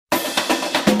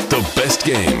best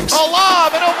games. A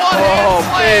lob and a one-hand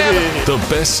slam. Baby. The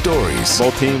best stories.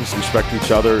 Both teams respect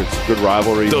each other. It's a good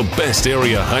rivalry. The best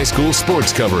area high school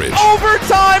sports coverage.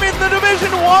 Overtime in the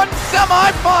Division I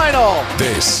semifinal.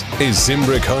 This is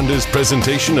Zimbrick Honda's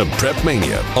presentation of Prep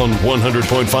Mania on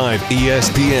 100.5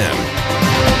 ESPN.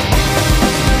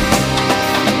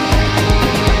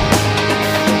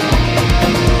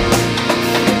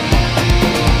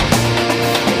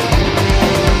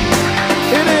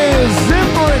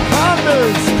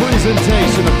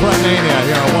 Presentation of Prep Mania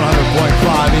here on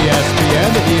 100.5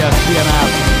 ESPN, the ESPN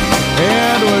app,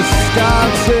 and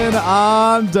Wisconsin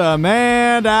on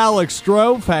Demand. Alex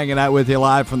Strouf hanging out with you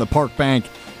live from the Park Bank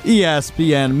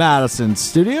ESPN Madison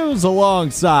studios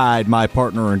alongside my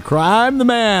partner in crime, the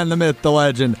man, the myth, the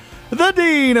legend, the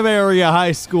dean of area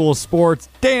high school sports,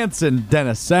 dancing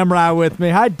Dennis Semrau with me.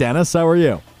 Hi, Dennis. How are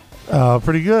you?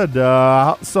 Pretty good.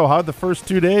 So how'd the first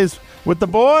 2 days with the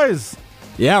boys?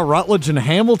 Yeah, Rutledge and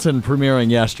Hamilton premiering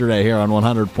yesterday here on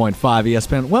 100.5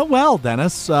 ESPN. Well,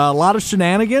 Dennis, a lot of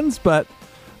shenanigans, but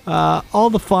all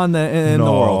the fun in the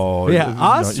world. Yeah,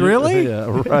 us, really?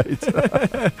 Yeah,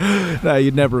 right. No,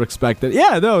 you'd never expect it.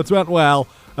 Yeah, no, it's went well.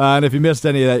 And if you missed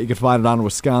any of that, you can find it on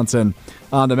Wisconsin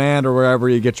On Demand or wherever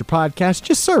you get your podcast.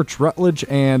 Just search Rutledge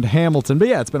and Hamilton. But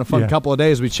yeah, it's been a fun couple of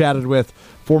days. We chatted with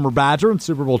former Badger and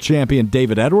Super Bowl champion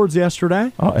David Edwards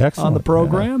yesterday on the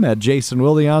program. Had Jason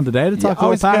Wilde on today to talk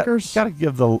about Packers. Got to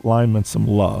give the linemen some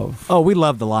love. Oh, we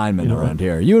love the linemen around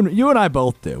here. You and I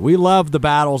both do. We love the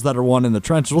battles that are won in the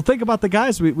trenches. Well, think about the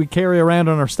guys we carry around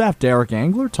on our staff. Derek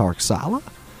Angler, Tark Sala.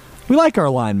 We like our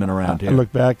linemen around here. I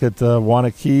look back at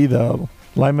Wanakee, the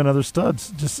linemen are their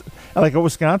studs. Just like at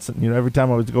Wisconsin, every time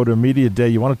I would go to a media day,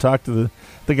 you want to talk to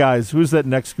the guys. Who's that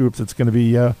next group that's going to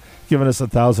be giving us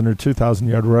 1,000 or 2,000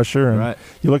 yard rusher? And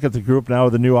you look at the group now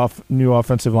with the new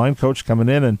offensive line coach coming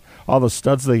in and all the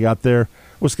studs they got there.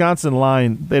 Wisconsin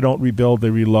line, they don't rebuild, they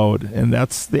reload, and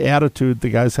that's the attitude the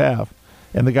guys have.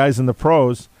 And the guys in the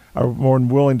pros are more than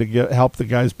willing to help the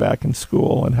guys back in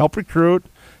school and help recruit.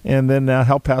 And then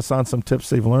help pass on some tips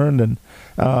they've learned, and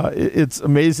it's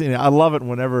amazing. I love it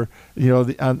whenever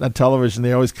on television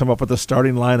they always come up with the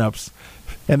starting lineups,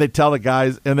 and they tell the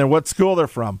guys, and then what school they're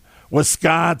from.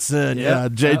 Wisconsin,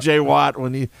 J.J. Watt,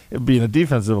 when he being a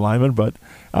defensive lineman, but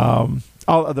all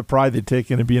of the pride they take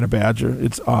into being a Badger,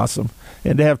 it's awesome.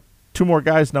 And to have two more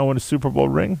guys now win a Super Bowl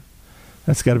ring.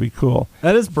 That's got to be cool.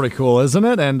 That is pretty cool, isn't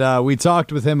it? And we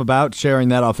talked with him about sharing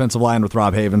that offensive line with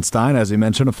Rob Havenstein, as he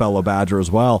mentioned, a fellow Badger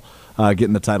as well,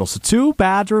 getting the title. So 2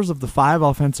 Badgers of the 5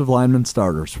 offensive lineman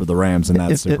starters for the Rams in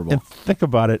that Super Bowl. And think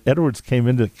about it. Edwards came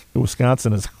into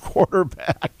Wisconsin as a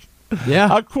quarterback.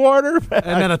 Yeah. A quarterback.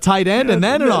 And then a tight end and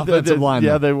then an offensive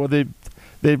lineman. Yeah,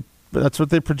 they that's what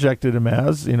they projected him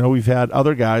as. We've had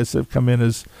other guys that have come in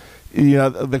as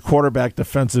the quarterback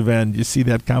defensive end. You see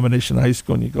that combination in high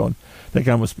school and you're going, that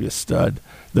guy must be a stud.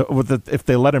 If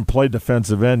they let him play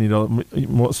defensive end,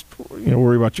 most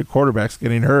worry about your quarterbacks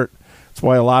getting hurt. That's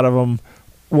why a lot of them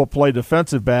will play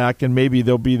defensive back, and maybe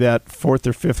they'll be that 4th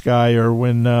or 5th guy, or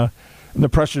when the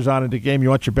pressure's on in the game, you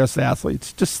want your best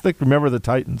athletes. Just remember the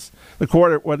Titans.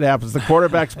 What happens? The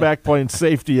quarterback's back playing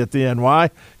safety at the end. Why?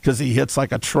 Because he hits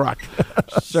like a truck.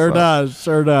 Sure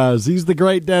does. He's the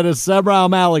great Dennis Semrau.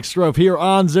 I'm Alex Strouf here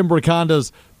on Zimbrick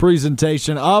Honda's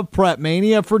presentation of Prep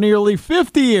Mania. For nearly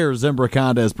 50 years, Zimbrick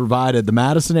Honda has provided the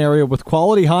Madison area with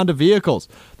quality Honda vehicles.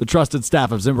 The trusted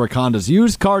staff of Zimbrick Honda's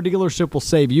used car dealership will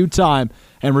save you time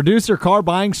and reduce your car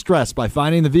buying stress by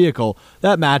finding the vehicle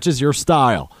that matches your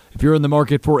style. If you're in the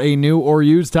market for a new or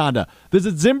used Honda,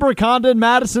 visit Zimbrick Honda in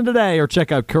Madison today or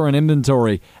check out current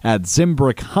inventory at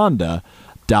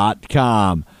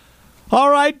ZimbrickHonda.com. All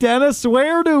right, Dennis,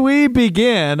 where do we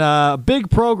begin? Big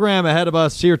program ahead of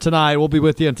us here tonight. We'll be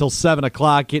with you until 7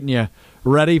 o'clock, getting you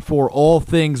ready for all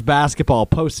things basketball.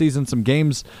 Postseason, some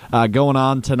games going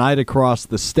on tonight across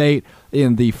the state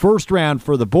in the first round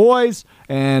for the boys,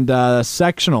 and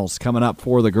sectionals coming up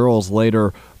for the girls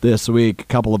later this week. A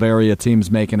couple of area teams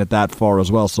making it that far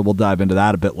as well, so we'll dive into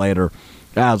that a bit later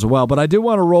as well. But I do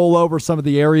want to roll over some of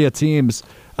the area teams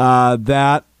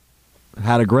that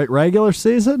had a great regular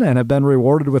season and have been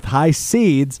rewarded with high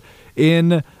seeds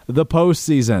in the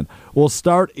postseason. We'll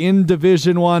start in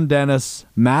Division I, Dennis.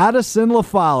 Madison La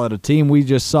Follette, a team we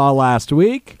just saw last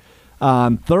week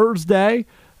on Thursday,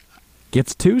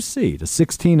 gets 2 seed, a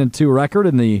 16-2 record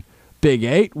in the Big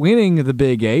 8, winning the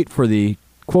Big 8 for the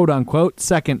quote-unquote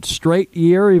second straight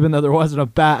year, even though there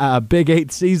wasn't a Big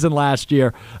 8 season last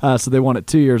year. So they won it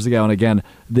 2 years ago, and again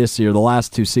this year. The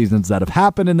last 2 seasons that have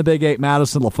happened in the Big 8,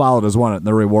 Madison La Follette has won it, and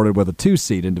they're rewarded with a 2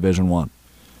 seed in Division I.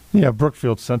 Yeah,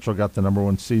 Brookfield Central got the number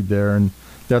 1 seed there, and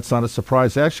that's not a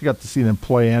surprise. I actually got to see them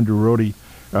play. Andrew Rohde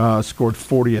scored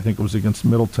 40, I think it was against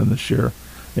Middleton this year,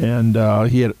 and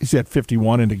he's had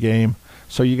 51 in the game.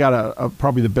 So you got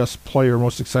probably the best player,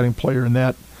 most exciting player in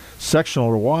that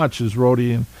sectional to watch is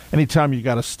Rohde. And anytime you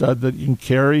got a stud that you can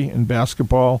carry in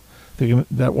basketball,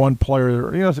 that one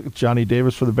player, Johnny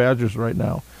Davis for the Badgers right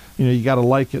now, you got to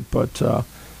like it. But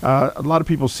a lot of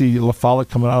people see LaFollette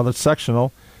coming out of the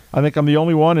sectional. I think I'm the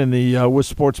only one in the With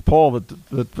Sports poll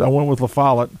that I went with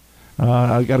LaFollette.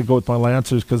 I got to go with my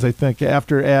Lancers because I think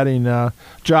after adding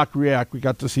Jock Riak, we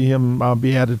got to see him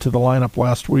be added to the lineup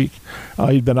last week.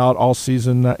 He'd been out all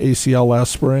season, ACL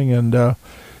last spring, and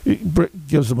it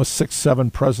gives him a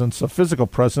 6'7" presence, a physical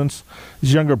presence.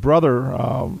 His younger brother,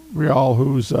 Rial,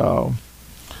 who's had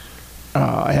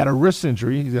a wrist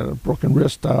injury, he's got a broken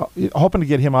wrist, hoping to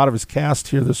get him out of his cast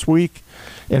here this week.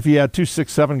 And if you add 2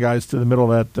 6'7" guys to the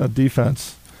middle of that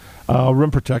defense, rim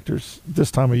protectors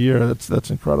this time of year,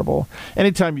 that's incredible.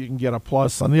 Anytime you can get a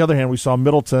plus. On the other hand, we saw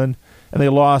Middleton, and they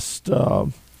lost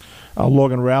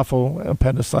Logan Raffle,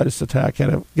 appendicitis attack,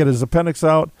 had to get his appendix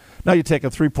out. Now you take a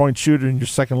 3-point shooter and your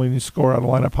second leading scorer out of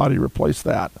lineup. How do you replace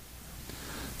that?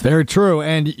 Very true,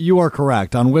 and you are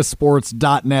correct. On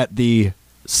WithSports.net, the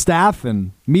staff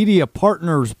and media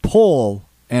partners poll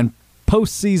and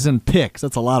postseason picks,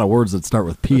 that's a lot of words that start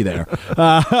with P there,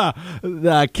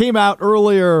 came out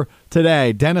earlier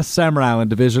today. Dennis Semrau in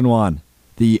Division I,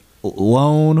 the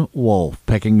lone wolf,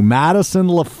 picking Madison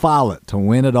LaFollette to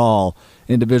win it all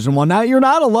in Division I. Now, you're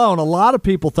not alone. A lot of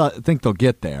people think they'll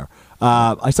get there.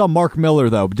 I saw Mark Miller,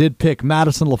 though, did pick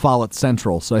Madison LaFollette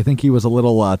Central, so I think he was a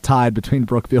little tied between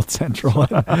Brookfield Central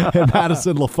and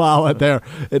Madison LaFollette there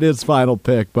in his final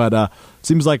pick. But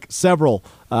seems like several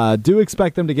do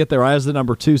expect them to get there as the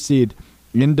number 2 seed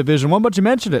in Division I. But you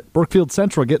mentioned it, Brookfield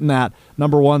Central getting that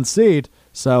number 1 seed.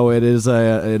 So it is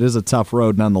a tough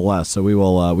road nonetheless. So we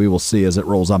will see as it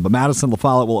rolls on. But Madison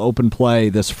LaFollette will open play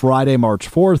this Friday, March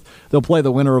 4th. They'll play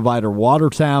the winner of either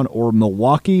Watertown or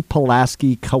Milwaukee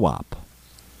Pulaski Co-op.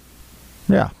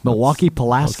 Yeah, Milwaukee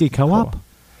Pulaski Co-op.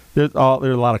 There are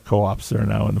a lot of co-ops there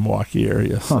now in the Milwaukee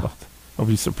area. So I'll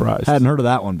be surprised. Hadn't heard of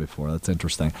that one before. That's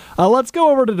interesting. Let's go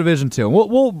over to Division II.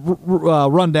 We'll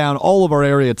run down all of our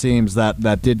area teams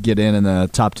that did get in the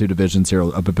top 2 divisions here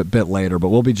a bit later. But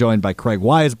we'll be joined by Craig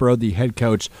Weisbrod, the head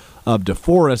coach of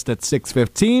Deforest, at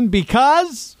 6:15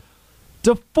 because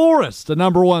Deforest, the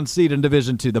number 1 seed in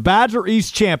Division II. The Badger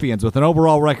East champions with an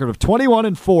overall record of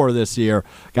 21-4 this year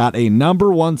got a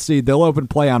number 1 seed. They'll open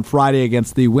play on Friday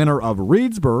against the winner of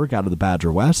Reedsburg out of the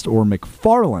Badger West or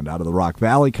McFarland out of the Rock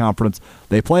Valley Conference.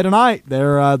 They play tonight.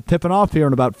 They're tipping off here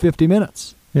in about 50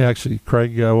 minutes. Yeah, actually,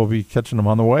 Craig will be catching them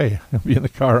on the way. He'll be in the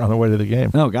car on the way to the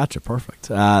game. Oh, gotcha. Perfect.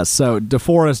 So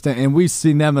Deforest, and we've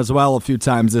seen them as well a few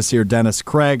times this year. Dennis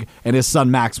Craig and his son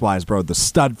Max Weisbrod, the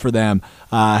stud for them,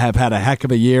 have had a heck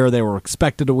of a year. They were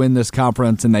expected to win this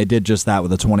conference, and they did just that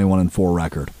with a 21-4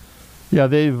 record. Yeah,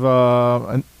 they've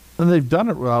done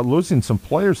it without losing some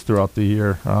players throughout the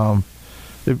year.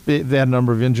 They've had a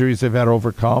number of injuries they've had to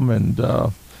overcome, and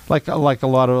like a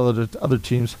lot of other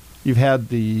teams, you've had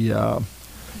the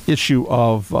issue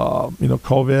of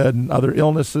COVID and other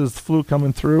illnesses, the flu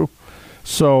coming through.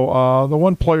 So the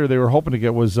one player they were hoping to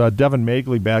get was Devin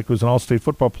Magley back, who was an all-state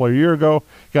football player a year ago.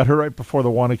 Got hurt right before the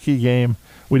Wanakee game.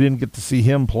 We didn't get to see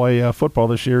him play football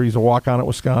this year. He's a walk-on at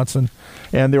Wisconsin.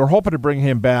 And they were hoping to bring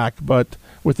him back, but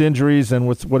with injuries and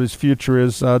with what his future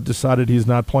is, decided he's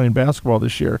not playing basketball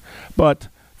this year. But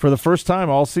for the first time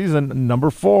all season,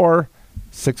 number 4,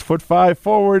 6'5"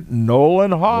 forward,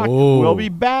 Nolan Hawk will be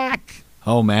back.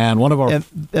 Oh, man. One of our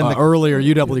earlier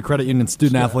UW Credit Union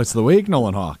Student Athletes of the Week,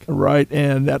 Nolan Hawk. Right,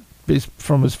 and that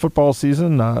from his football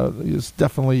season, he's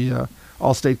definitely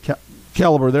all-state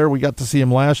caliber there. We got to see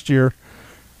him last year.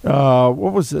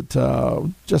 What was it?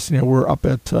 We're up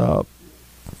at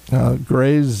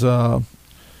Gray's,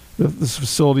 this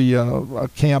facility,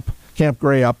 Camp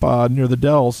Gray up near the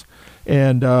Dells,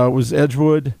 and it was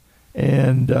Edgewood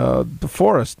and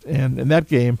Deforest. And in that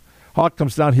game, Hawk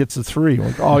comes down, hits a 3.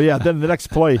 Like, oh, yeah. Then the next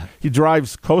play, he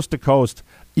drives coast to coast,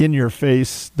 in your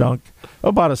face dunk,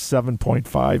 about a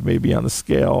 7.5 maybe on the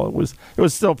scale. It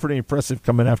was still pretty impressive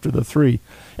coming after the 3.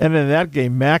 And then in that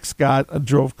game, Max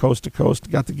drove coast to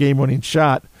coast, got the game-winning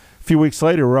shot. A few weeks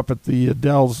later, we're up at the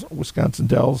Dells, Wisconsin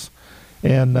Dells,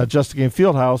 and Just a Game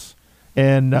Fieldhouse,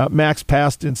 and Max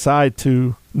passed inside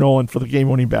to Nolan for the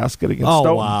game-winning basket against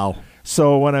Stoughton. Wow.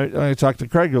 So when I talked to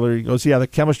Craig earlier, he goes, yeah, the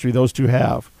chemistry those two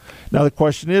have. Now the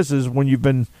question is when you've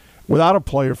been without a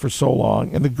player for so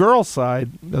long, and the girls' side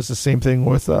does the same thing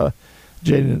with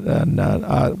Jaden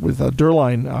and with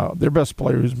Derline, their best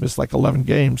player who's missed like 11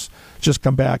 games, just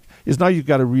come back, is now you've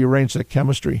got to rearrange that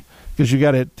chemistry because you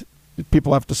got to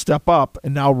people have to step up,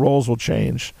 and now roles will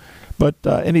change. But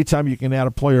anytime you can add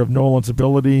a player of Nolan's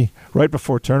ability right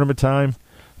before tournament time,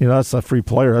 that's a free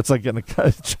player. That's like getting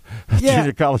a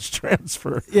junior college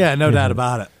transfer. Yeah, no doubt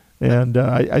about it. And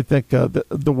I think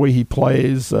the way he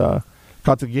plays,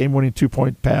 caught the game-winning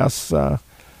 2-point pass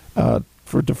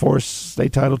for Deforest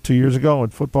State title 2 years ago in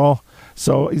football.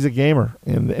 So he's a gamer,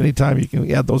 and anytime you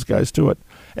can add those guys to it.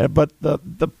 But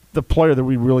the player that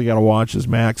we really got to watch is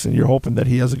Max, and you're hoping that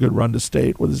he has a good run to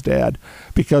state with his dad,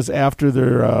 because after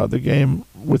the game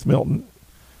with Milton,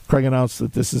 Craig announced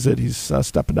that this is it. He's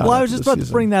stepping down. Well, I was just about to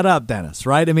bring that up, Dennis,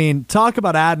 right? I mean, talk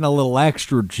about adding a little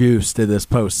extra juice to this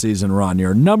postseason run.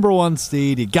 You're number 1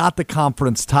 seed. You got the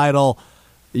conference title.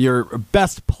 Your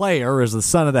best player is the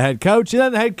son of the head coach. And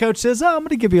then the head coach says, I'm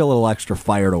going to give you a little extra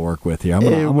fire to work with here. I'm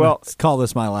going to call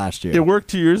this my last year. It worked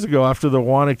 2 years ago after the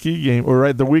Wanakee game,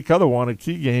 or the week of the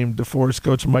Wanakee game, Deforest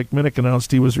coach Mike Minnick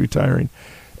announced he was retiring.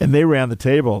 And they ran the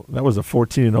table. That was a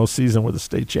 14-0 season with a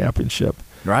state championship.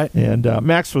 Right. And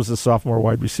Max was the sophomore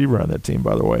wide receiver on that team,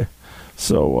 by the way.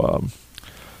 So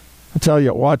I tell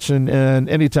you, watching, and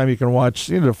anytime you can watch,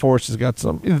 Deforest has got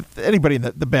anybody in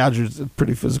the Badgers, a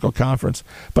pretty physical conference.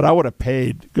 But I would have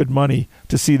paid good money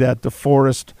to see that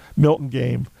Deforest Milton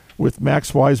game with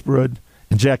Max Weisbrod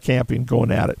and Jack Campion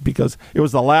going at it, because it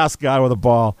was the last guy with the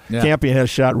ball. Yeah. Campion had a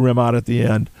shot rim out at the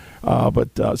end.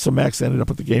 So Max ended up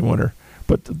with the game winner.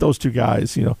 But those two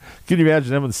guys, can you imagine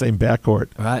them in the same backcourt?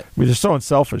 Right. I mean, they're so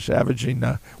unselfish, averaging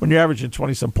when you're averaging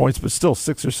 20-some points, but still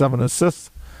 6 or 7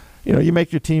 assists. You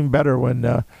make your team better when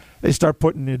they start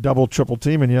putting a double, triple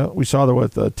team in you. We saw that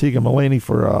with Tegan Mullaney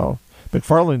for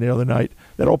McFarland the other night.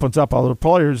 That opens up other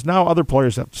players. Now other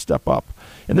players have to step up.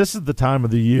 And this is the time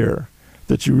of the year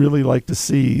that you really like to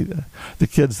see the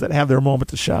kids that have their moment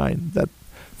to shine, that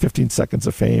 15 seconds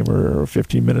of fame or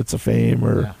 15 minutes of fame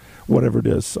or whatever it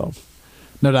is. So.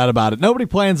 No doubt about it. Nobody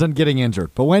plans on getting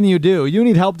injured, but when you do, you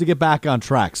need help to get back on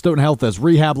track. Stoughton Health has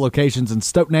rehab locations in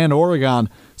Stoughton and Oregon,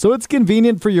 so it's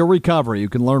convenient for your recovery. You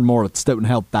can learn more at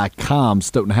stoughtonhealth.com.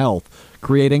 Stoughton Health,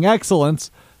 creating excellence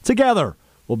together.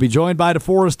 We'll be joined by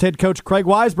Deforest head coach Craig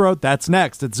Weisbrod. That's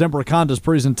next at Zimbrick Honda's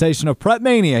presentation of Prep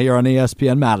Mania here on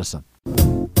ESPN Madison.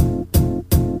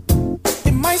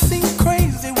 It might seem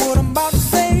crazy what I'm about to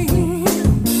say.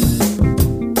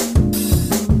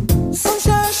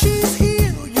 Sunshine, she's here.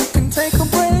 Take a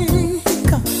break.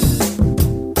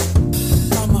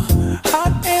 I'm a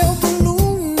hot air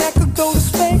balloon that could go to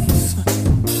space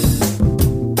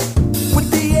with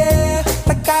the air,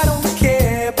 like I don't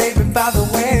care, baby, by the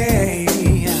way.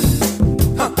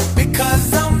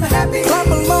 Because I'm happy. Clap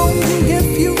along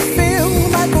if you feel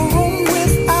like a room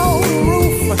without a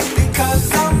roof. Because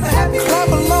I'm happy. Clap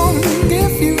along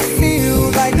if you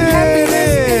feel like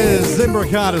happiness is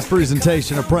Zimbrick Honda's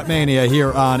presentation of Prep Mania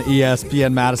here on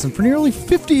ESPN Madison. For nearly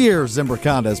 50 years, Zimbrick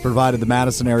Honda has provided the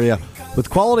Madison area with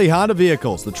quality Honda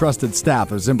vehicles. The trusted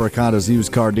staff of Zimbrick Honda's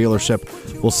used car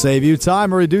dealership will save you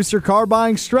time or reduce your car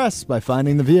buying stress by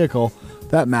finding the vehicle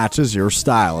that matches your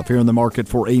style. If you're in the market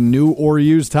for a new or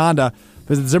used Honda,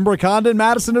 visit Zimbrick Honda in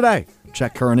Madison today.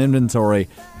 Check current inventory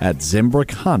at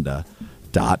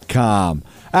ZimbrickHonda.com.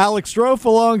 Alex Strouf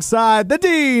alongside the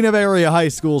Dean of Area High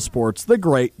School Sports, the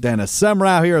great Dennis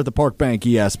Semrau, here at the Park Bank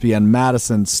ESPN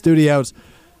Madison studios,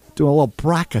 doing a little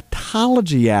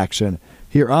bracketology action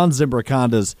here on Zimbrick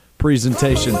Honda's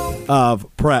presentation of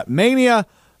Prep Mania.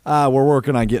 We're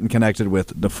working on getting connected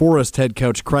with Deforest head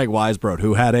coach Craig Weisbrod,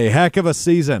 who had a heck of a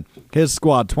season. His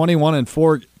squad,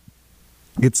 21-4,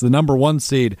 gets the number 1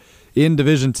 seed in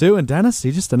Division II. And Dennis,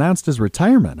 he just announced his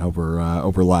retirement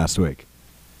over last week.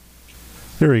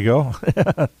 There you go.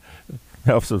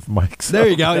 Helps with mics. There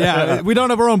you go. Yeah, we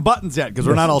don't have our own buttons yet because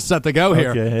we're not all set to go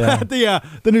here at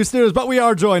the new studios. But we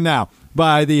are joined now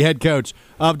by the head coach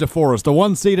of Deforest, a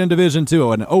 1 seed in Division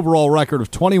II, an overall record of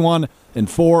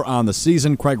 21-4 on the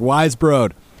season. Craig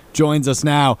Weisbrod joins us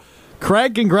now.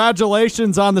 Craig,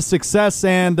 congratulations on the success,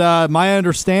 and my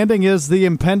understanding is the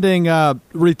impending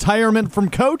retirement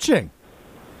from coaching.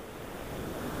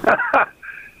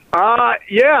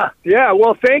 Yeah.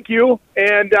 Well, thank you.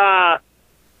 And,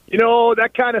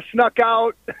 that kind of snuck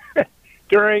out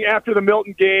after the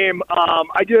Milton game.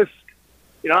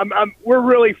 We're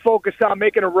really focused on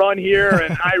making a run here,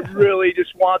 and I really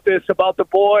just want this about the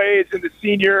boys and the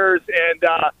seniors, and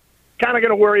kind of going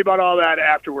to worry about all that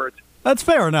afterwards. That's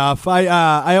fair enough.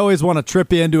 I always want to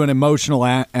trip you into an emotional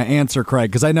answer,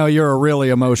 Craig, because I know you're a really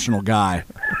emotional guy.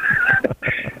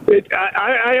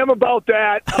 I am about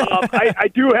that. I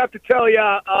do have to tell you,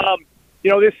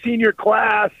 this senior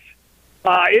class,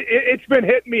 it's been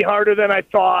hitting me harder than I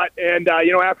thought. And,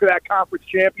 after that conference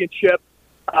championship,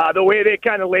 the way they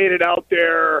kind of laid it out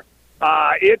there,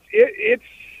 it's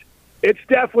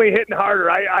definitely hitting harder.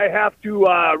 I have to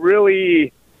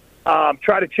really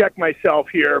try to check myself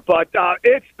here. But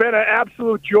it's been an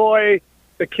absolute joy.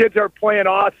 The kids are playing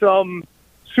awesome,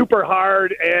 super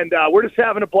hard, and we're just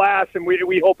having a blast, and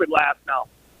we hope it lasts now.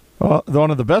 Well, one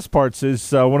of the best parts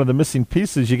is one of the missing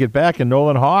pieces you get back, and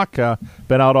Nolan Hawk,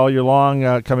 been out all year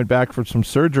long, coming back from some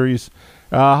surgeries.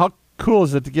 How cool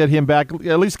is it to get him back,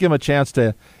 at least give him a chance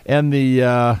to end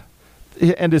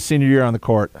his senior year on the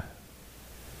court?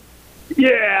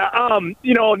 Yeah,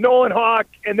 Nolan Hawk,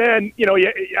 and then,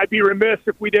 I'd be remiss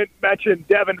if we didn't mention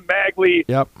Devin Magley,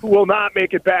 who will not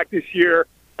make it back this year.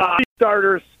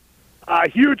 Starters,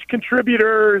 huge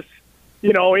contributors,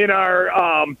 in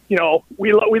our,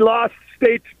 we lost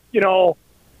state,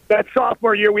 that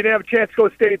sophomore year. We didn't have a chance to go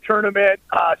to state tournament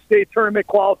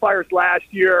qualifiers last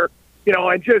year,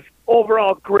 and just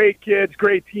overall great kids,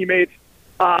 great teammates.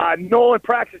 Nolan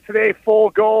practiced today, full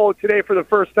go today for the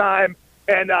first time.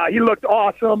 And he looked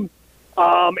awesome.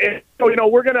 And so,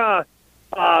 we're going to,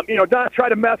 not try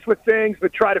to mess with things,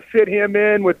 but try to fit him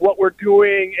in with what we're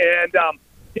doing. And,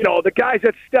 the guys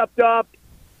that stepped up,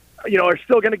 are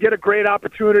still going to get a great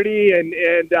opportunity. And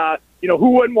who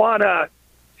wouldn't want a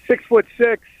 6'6",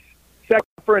 second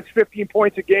conference, 15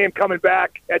 points a game coming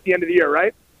back at the end of the year,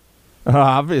 right?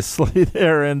 Obviously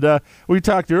there. And we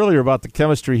talked earlier about the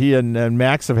chemistry he and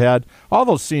Max have had, all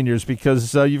those seniors,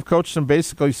 because you've coached them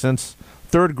basically since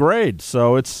third grade.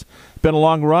 So it's been a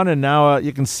long run, and now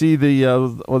you can see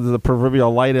the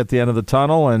proverbial light at the end of the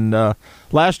tunnel. And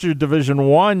last year, Division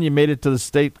I, you made it to the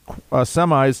state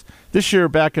semis. This year,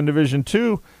 back in Division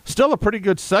II, still a pretty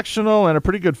good sectional and a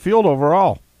pretty good field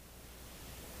overall.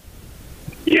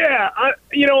 Yeah,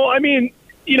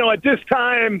 at this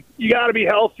time, you got to be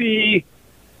healthy.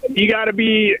 You got to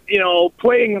be,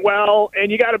 playing well, and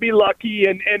you got to be lucky.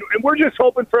 And we're just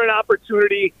hoping for an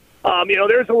opportunity.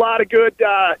 There's a lot of good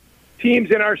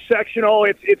teams in our sectional.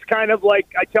 It's kind of like,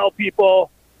 I tell people,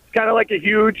 it's kind of like a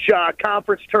huge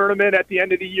conference tournament at the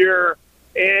end of the year.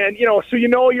 And, so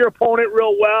your opponent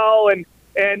real well. And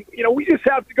we just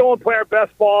have to go and play our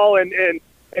best ball and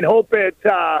hope it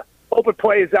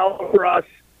plays out for us.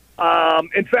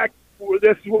 In fact,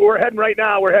 we're heading right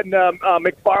now. We're heading to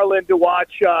McFarland to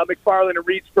watch McFarland and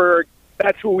Reedsburg.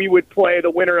 That's who we would play,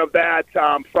 the winner of that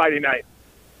Friday night.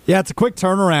 Yeah, it's a quick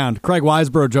turnaround. Craig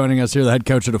Weisbrod joining us here, the head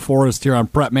coach of Deforest here on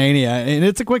Prep Mania. And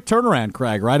it's a quick turnaround,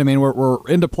 Craig, right? I mean, we're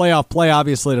into playoff play,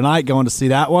 obviously, tonight, going to see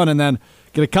that one, and then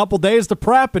get a couple days to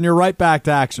prep, and you're right back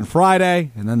to action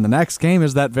Friday, and then the next game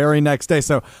is that very next day.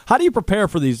 So how do you prepare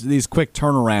for these quick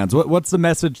turnarounds? What's the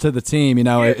message to the team?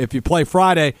 If you play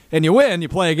Friday and you win, you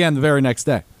play again the very next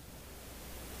day.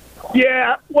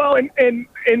 Yeah, well, and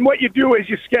what you do is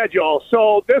you schedule.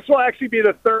 So this will actually be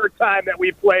the third time that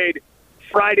we played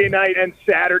Friday night and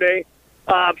Saturday.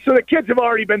 So the kids have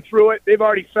already been through it. They've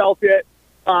already felt it.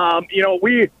 We'll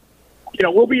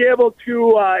be able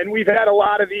to, and we've had a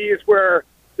lot of these where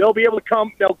they'll be able to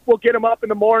come. We'll get them up in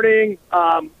the morning.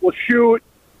 We'll shoot.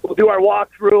 We'll do our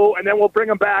walkthrough, and then we'll bring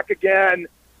them back again,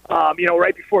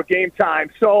 right before game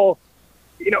time. So,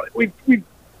 we've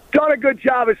done a good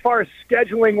job as far as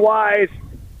scheduling-wise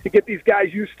to get these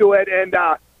guys used to it. And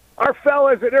our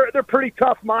fellas, they're pretty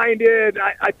tough-minded.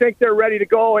 I think they're ready to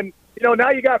go. And,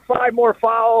 now you got 5 more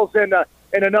fouls and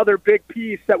another big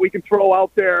piece that we can throw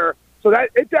out there. So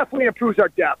that it definitely improves our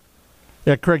depth.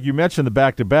 Yeah, Craig, you mentioned the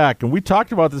back-to-back, and we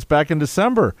talked about this back in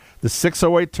December, the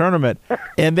 608 tournament.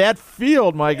 And that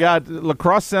field, my God, La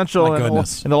Crosse Central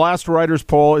in the last writers'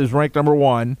 poll is ranked number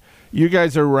 1. You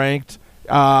guys are ranked.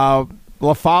 La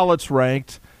Follette's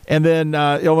ranked. And then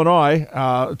Illinois,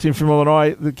 a team from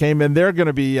Illinois that came in, they're going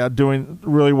to be doing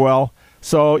really well.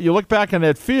 So you look back on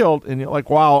that field, and you're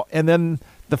like, wow. And then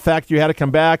the fact you had to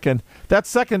come back, and that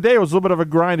second day was a little bit of a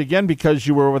grind again because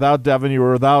you were without Devin, you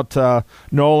were without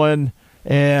Nolan,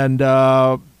 and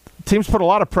teams put a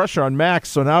lot of pressure on Max.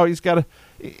 So now he's got to.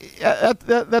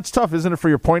 That's tough, isn't it, for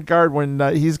your point guard when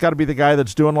he's got to be the guy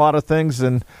that's doing a lot of things,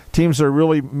 and teams are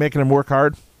really making him work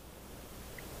hard?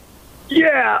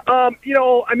 Yeah,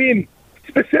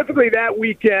 specifically that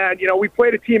weekend, we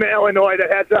played a team in Illinois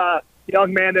that has a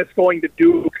young man that's going to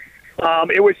Duke.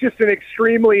 It was just an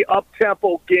extremely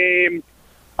up-tempo game.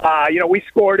 We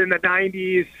scored in the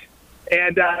 90s,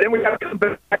 and then we got to come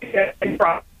back and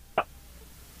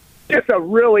just a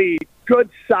really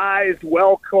good-sized,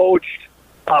 well-coached,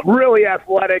 really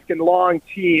athletic and long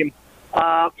team.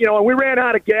 And we ran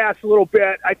out of gas a little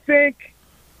bit. I think,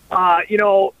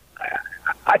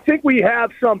 I think we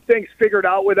have some things figured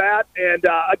out with that. And,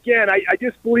 again, I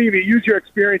just believe you use your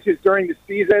experiences during the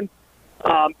season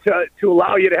to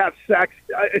allow you to have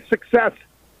success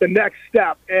the next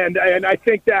step. And I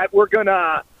think that we're going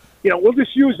to, we'll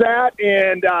just use that.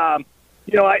 And, I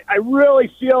really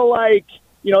feel like,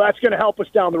 that's going to help us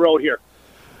down the road here.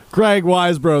 Craig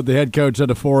Weisbrod, the head coach of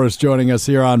Deforest, joining us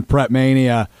here on Prep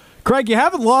Mania. Craig, you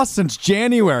haven't lost since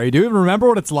January. Do you even remember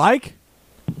what it's like?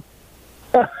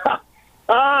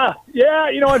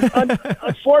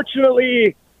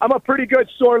 Unfortunately, I'm a pretty good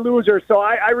sore loser, so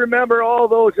I remember all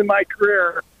those in my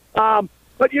career.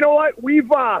 But you know what? We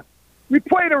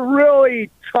played a really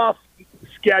tough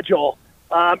schedule.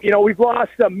 We've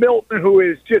lost to Milton, who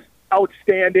is just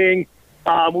outstanding.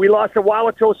 We lost to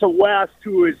Wauwatosa West,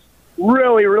 who is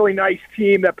really, really nice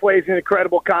team that plays an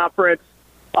incredible conference.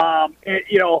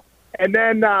 And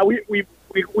then we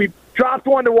dropped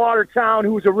one to Watertown,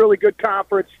 who's a really good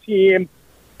conference team.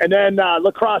 And then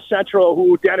La Crosse Central,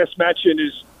 who Dennis mentioned,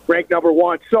 is ranked number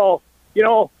 1. So,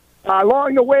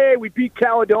 along the way, we beat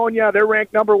Caledonia. They're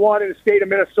ranked number 1 in the state of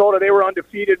Minnesota. They were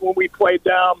undefeated when we played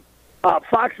them.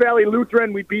 Fox Valley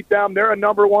Lutheran, we beat them. They're a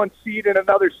number 1 seed in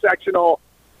another sectional.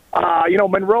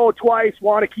 Monroe twice,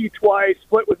 Wanakee twice,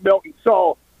 split with Milton.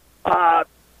 So,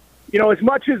 as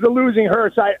much as the losing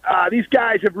hurts, these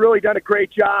guys have really done a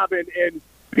great job and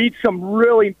beat some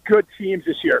really good teams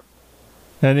this year.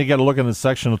 And you got to look in the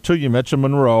sectional, too. You mentioned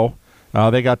Monroe.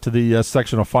 They got to the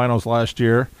sectional finals last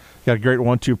year. Got a great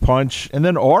 1-2 punch. And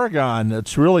then Oregon,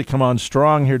 it's really come on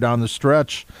strong here down the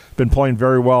stretch. Been playing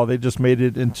very well. They just made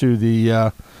it into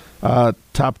the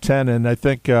top 10. And I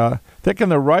think in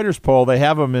the writers' poll, they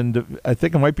have them in, I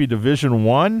think it might be Division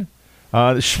 1.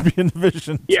 They should be in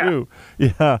Division 2.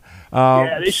 Yeah.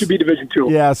 They should be Division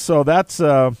 2. Yeah, so that's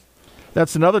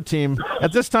another team.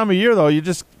 At this time of year, though, you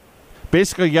just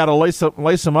basically got to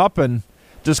lace them up and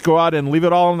just go out and leave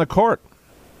it all on the court.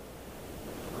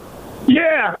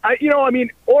 Yeah,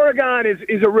 Oregon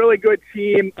is a really good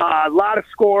team. A lot of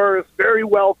scorers, very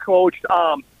well coached.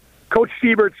 Coach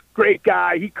Siebert's a great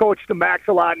guy. He coached the Max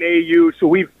a lot in AAU, so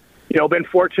we've been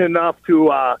fortunate enough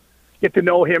to get to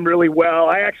know him really well.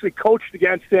 I actually coached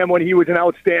against him when he was an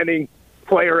outstanding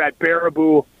player at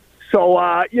Baraboo.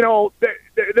 So,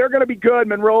 they're going to be good.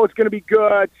 Monroe is going to be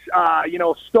good.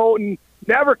 Stoughton,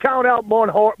 never count out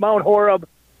Mount Horeb.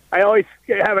 I always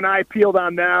have an eye peeled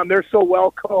on them. They're so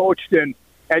well coached and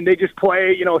they just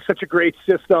play, such a great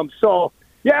system. So,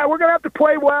 yeah, we're going to have to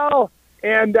play well.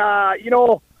 And,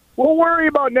 we'll worry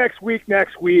about next week.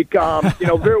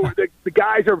 The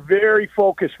guys are very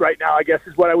focused right now, I guess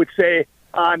is what I would say,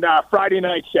 on Friday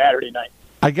night, Saturday night.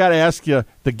 I got to ask you,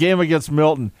 the game against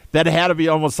Milton, that had to be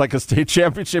almost like a state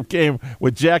championship game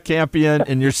with Jack Campion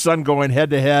and your son going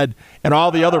head-to-head and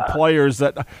all the other players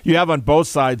that you have on both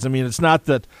sides. I mean, it's not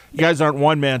that you guys aren't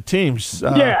one-man teams.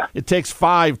 It takes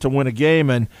 5 to win a game,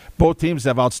 and both teams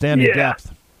have outstanding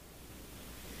depth.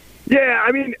 Yeah,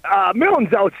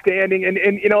 Milton's outstanding, and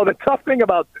the tough thing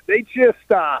about they just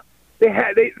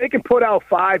they can put out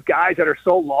 5 guys that are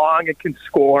so long and can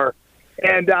score.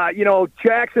 And,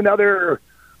 Jack's another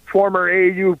former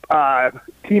AAU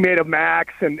teammate of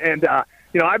Max. And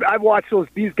I've watched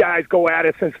these guys go at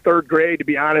it since 3rd grade, to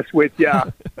be honest with you.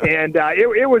 And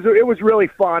it was really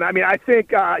fun. I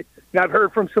think I've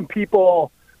heard from some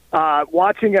people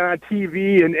watching it on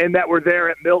TV and that were there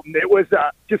at Milton. It was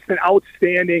just an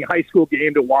outstanding high school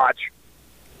game to watch.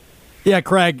 Yeah,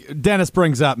 Craig, Dennis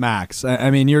brings up Max.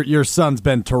 Your son's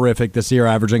been terrific this year,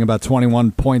 averaging about 21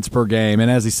 points per game.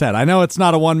 And as he said, I know it's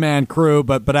not a one-man crew,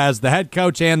 but as the head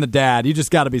coach and the dad, you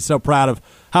just got to be so proud of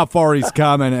how far he's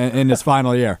come in his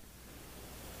final year.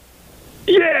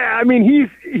 Yeah,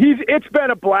 it's been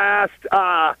a blast.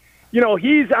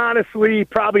 He's honestly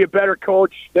probably a better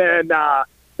coach than I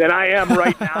am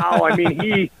right now.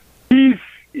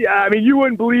 You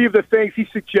wouldn't believe the things he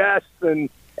suggests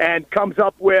and comes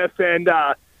up with. And,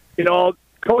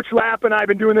 Coach Lapp and I have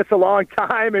been doing this a long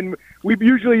time, and we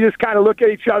usually just kind of look at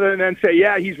each other and then say,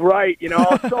 yeah, he's right,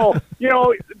 So,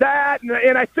 that,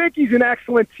 and I think he's an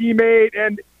excellent teammate,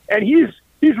 and he's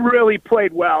really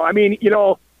played well.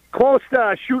 Close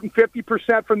to shooting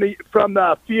 50% from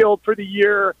the field for the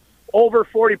year, over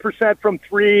 40% from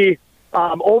 3,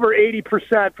 over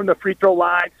 80% from the free throw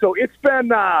line. So it's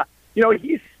been,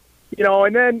 he's,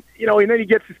 and then he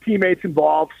gets his teammates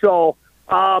involved. So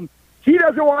he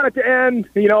doesn't want it to end.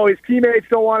 His teammates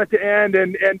don't want it to end.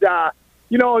 And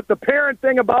the parent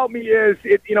thing about me is,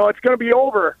 it's going to be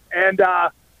over. And,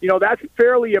 that's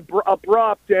fairly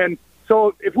abrupt. And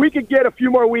so if we could get a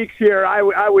few more weeks here,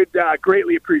 I would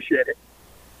greatly appreciate it.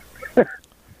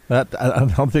 I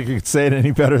don't think you could say it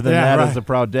any better than that as a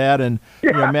proud dad. And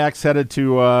Max headed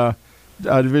to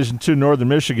Division II Northern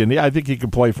Michigan. Yeah, I think he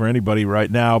could play for anybody right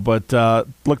now, but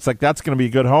looks like that's going to be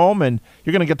a good home, and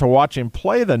you're going to get to watch him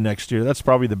play then next year. That's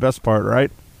probably the best part,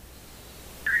 right?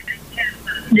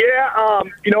 Yeah,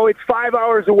 it's 5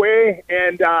 hours away,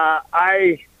 and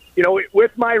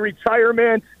with my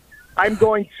retirement, I'm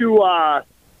going to, I'm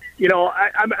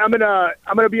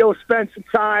gonna be able to spend some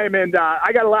time, and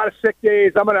I got a lot of sick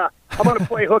days. I'm gonna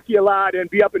play hooky a lot and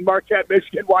be up in Marquette,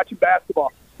 Michigan, watching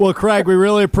basketball. Well, Craig, we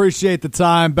really appreciate the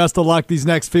time. Best of luck these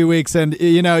next few weeks, and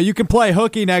you can play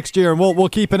hooky next year, and we'll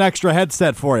keep an extra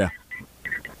headset for you.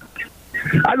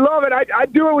 I love it. I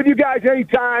do it with you guys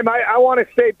anytime. I want to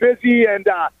stay busy, and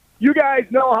you guys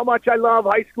know how much I love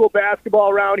high school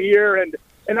basketball around here, and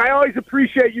I always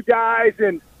appreciate you guys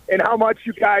and how much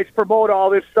you guys promote all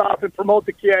this stuff and promote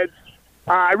the kids.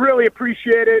 I really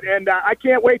appreciate it, and I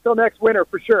can't wait till next winter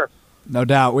for sure. No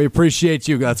doubt. We appreciate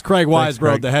you. That's Craig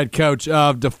Weisbrod, the head coach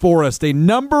of Deforest, a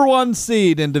number 1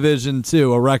 seed in Division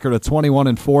II, a record of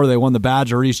 21-4. They won the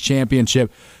Badger East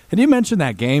Championship. And you mentioned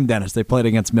that game, Dennis. They played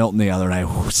against Milton the other night.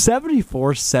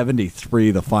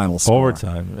 74-73, the final score.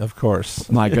 Overtime, of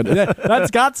course. My goodness. That's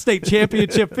got state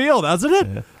championship feel, doesn't it?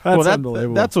 Yeah. That's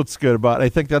unbelievable. That's what's good about it. I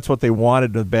think that's what they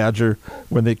wanted with Badger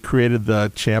when they created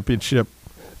the championship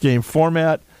game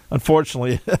format.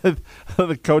 Unfortunately,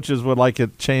 the coaches would like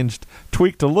it changed,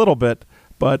 tweaked a little bit.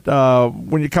 But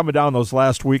when you're coming down those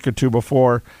last week or two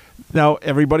before, now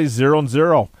everybody's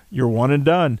 0-0. You're one and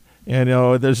done. And,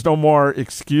 there's no more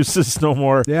excuses, no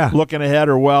more looking ahead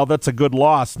or, well, that's a good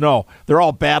loss. No, they're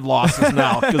all bad losses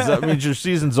now because that means your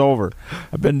season's over.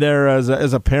 I've been there as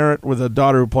a parent with a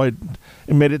daughter who played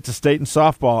and made it to state in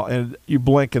softball, and you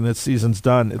blink and the season's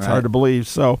done. It's hard to believe.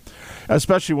 So,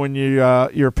 especially when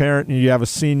you're a parent and you have a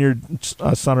senior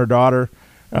son or daughter.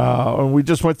 And we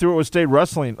just went through it with state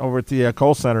wrestling over at the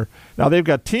Cole Center. Now, they've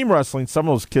got team wrestling. Some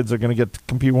of those kids are going to get to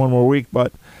compete one more week,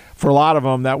 but for a lot of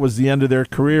them, that was the end of their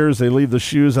careers. They leave the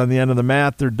shoes on the end of the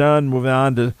mat. They're done, moving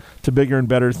on to bigger and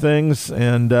better things.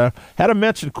 And had to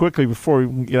mention quickly before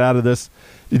we get out of this,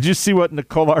 did you see what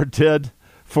Nicolard did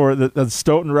for the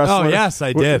Stoughton wrestler? Oh, yes,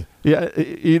 I did. Yeah,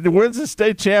 he wins the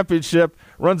state championship,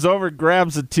 runs over,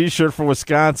 grabs a T-shirt for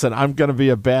Wisconsin. I'm going to be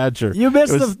a Badger. You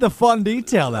missed the fun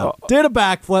detail, though. Did a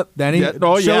backflip, then he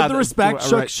showed the respect,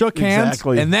 shook hands,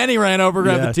 and then he ran over,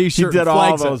 grabbed the T-shirt, he did and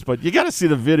all those. But you got to see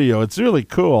the video. It's really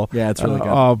cool. Yeah, it's really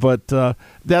good. But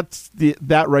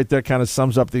that right there kind of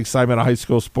sums up the excitement of high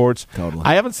school sports. Totally.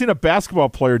 I haven't seen a basketball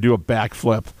player do a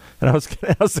backflip. And I was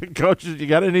going to ask the coaches, you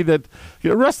got any that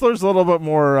wrestlers a little bit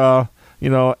more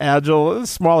agile,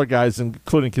 smaller guys,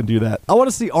 including, can do that. I want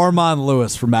to see Armand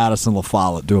Lewis from Madison La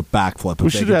Follette do a backflip. We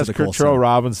should ask Kurtrell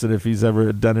Robinson if he's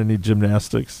ever done any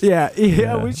gymnastics. Yeah.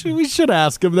 We should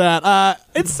ask him that.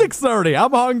 It's 6:30.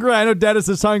 I'm hungry. I know Dennis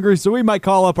is hungry, so we might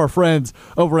call up our friends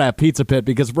over at Pizza Pit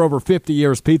because for over 50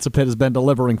 years, Pizza Pit has been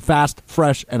delivering fast,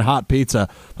 fresh, and hot pizza.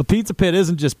 But Pizza Pit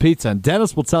isn't just pizza, and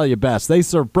Dennis will tell you best. They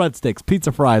serve breadsticks,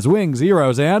 pizza fries, wings,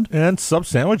 gyros, and sub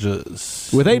sandwiches.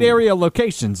 With 8 area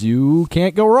locations, you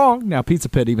can't go wrong. Now, Pizza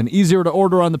Pit, even easier to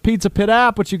order on the Pizza Pit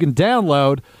app, which you can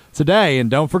download today. And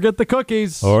don't forget the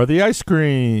cookies. Or the ice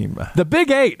cream. The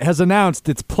Big 8 has announced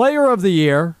its Player of the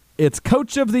Year, its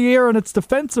Coach of the Year, and its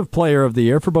Defensive Player of the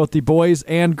Year for both the boys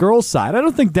and girls side. I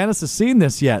don't think Dennis has seen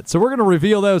this yet, so we're going to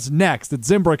reveal those next at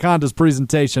Zimbrick Honda's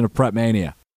presentation of Prep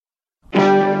Mania.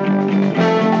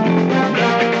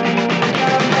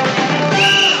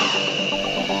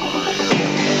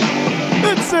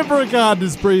 Zimbrick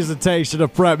Honda's presentation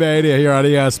of Prep Mania here on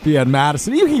ESPN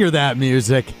Madison. You hear that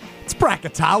music? It's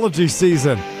bracketology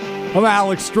season. I'm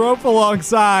Alex Strouf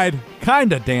alongside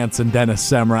kinda dancing Dennis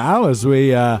Semrau as we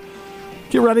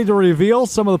get ready to reveal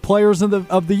some of the players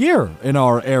of the year in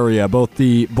our area, both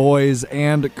the boys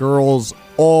and girls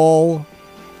all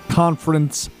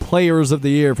conference players of the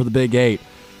year for the Big 8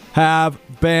 have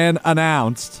been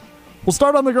announced. We'll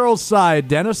start on the girls' side.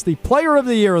 Dennis, the player of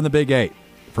the year in the Big 8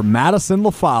 for Madison La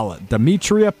Follette,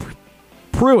 Demetria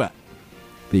Pruitt.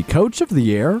 The coach of the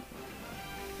year,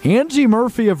 Angie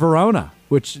Murphy of Verona,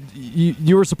 which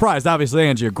you were surprised. Obviously,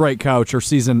 Angie, a great coach. Her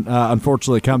season,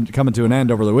 unfortunately, coming to an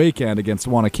end over the weekend against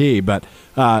Wanakee, but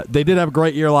they did have a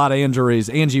great year, a lot of injuries.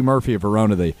 Angie Murphy of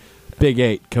Verona, the Big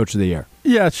 8 coach of the year.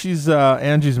 Yeah,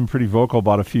 Angie's been pretty vocal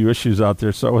about a few issues out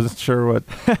there, so I wasn't sure what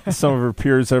some of her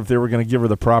peers, if they were going to give her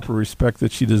the proper respect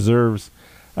that she deserves.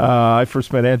 I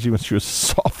first met Angie when she was a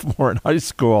sophomore in high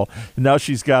school, and now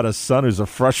she's got a son who's a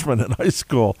freshman in high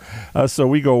school. So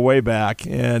we go way back,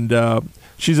 and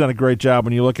she's done a great job.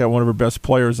 When you look at one of her best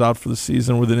players out for the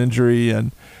season with an injury,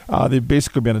 and they've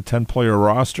basically been a 10-player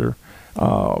roster.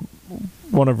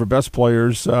 one of her best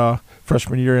players.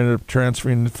 Freshman year ended up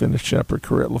transferring and finished up her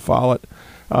career at La Follette.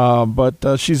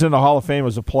 But she's in the Hall of Fame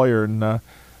as a player, and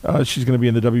she's going to be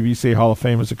in the WBCA Hall of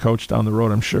Fame as a coach down the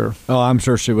road, I'm sure. Oh, I'm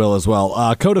sure she will as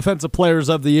well. Co-defensive players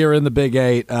of the year in the Big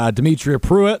Eight. Demetria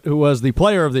Pruitt, who was the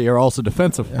player of the year, also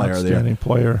defensive player of the year. Outstanding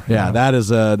player. Yeah, that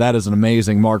is an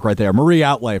amazing mark right there. Marie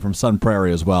Outlay from Sun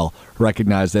Prairie as well,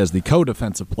 recognized as the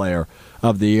co-defensive player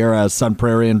of the year, as Sun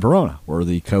Prairie and Verona were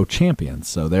the co-champions.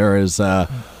 So there is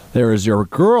your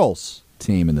girls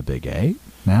team in the Big Eight.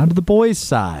 Now to the boys'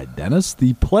 side. Dennis,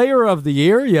 the player of the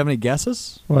year, you have any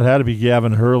guesses? Well, it had to be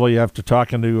Gavin Hurley after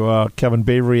talking to Kevin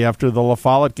Bavery after the La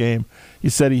Follette game. He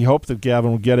said he hoped that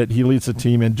Gavin would get it. He leads the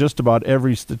team in just about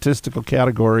every statistical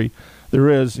category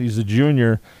there is. He's a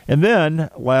junior. And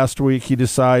then last week he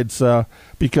decides,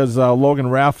 because Logan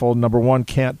Raffle, number 1,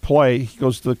 can't play, he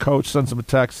goes to the coach, sends him a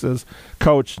text, says,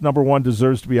 "Coach, number 1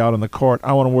 deserves to be out on the court.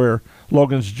 I want to wear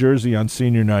Logan's jersey on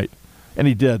senior night." And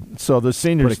he did. So the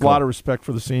seniors, cool. A lot of respect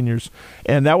for the seniors.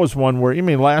 And that was one where,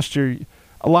 last year,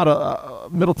 a lot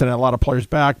of Middleton had a lot of players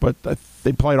back, but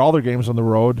they played all their games on the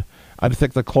road. I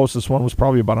think the closest one was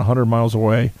probably about 100 miles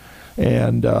away.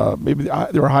 And maybe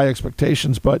there were high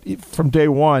expectations. But from day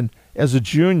one, as a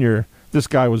junior, this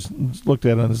guy was looked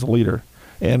at as a leader.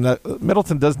 And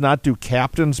Middleton does not do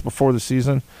captains before the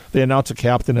season. They announce a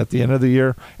captain at the end of the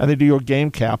year, and they do a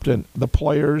game captain. The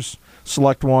players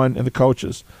select one, and the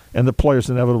coaches. And the players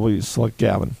inevitably select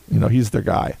Gavin. He's their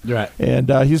guy. Right. And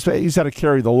he's had to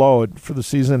carry the load for the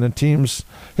season, and teams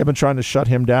have been trying to shut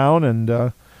him down.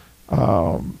 And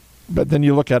but then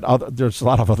you look at there's a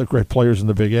lot of other great players in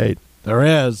the Big Eight. There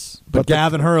is. But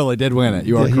Gavin Hurley did win it.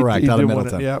 You are correct, out of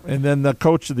Middleton. Yeah. And then the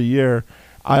coach of the year,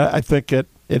 I think it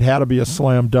had to be a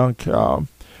slam dunk.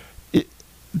 It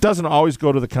doesn't always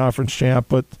go to the conference champ,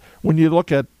 but when you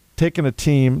look at taking a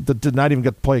team that did not even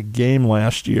get to play a game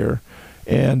last year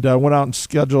and went out and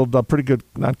scheduled a pretty good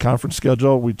non-conference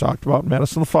schedule. We talked about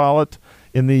Madison La Follette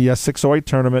in the 608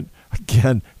 tournament.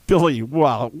 Again, Billy,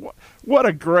 wow, what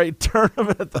a great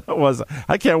tournament that was.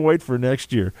 I can't wait for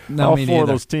next year. No, all 4 of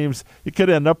those teams, you could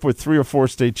end up with 3 or 4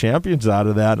 state champions out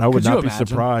of that, and I would not be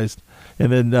surprised.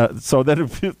 And then, so then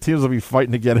teams will be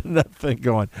fighting to get in that thing,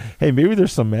 going, "Hey, maybe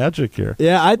there's some magic here."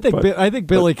 Yeah, I think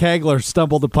Billy Kegler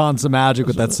stumbled upon some magic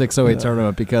with that 608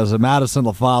 tournament because of Madison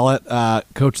La Follette,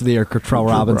 Coach of the Year, Cottrell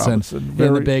Robinson in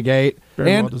the Big Eight,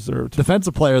 very well deserved.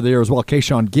 Defensive Player of the Year as well.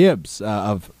 Kayshawn Gibbs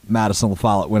of Madison La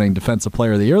Follette winning Defensive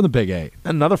Player of the Year in the Big Eight.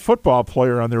 Another football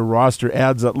player on their roster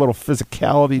adds that little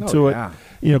physicality to it.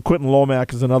 Quentin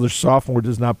Lomack is another sophomore,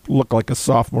 does not look like a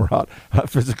sophomore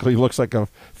physically, looks like a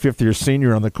fifth-year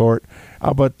senior on the court.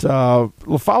 But La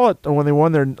Follette, when they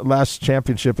won their last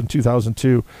championship in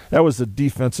 2002, that was a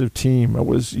defensive team. It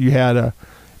was you had a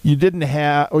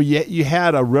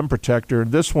rim protector.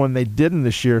 This one they didn't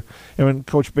this year. And when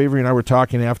Coach Bavery and I were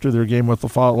talking after their game with La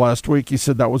Follette last week, he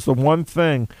said that was the one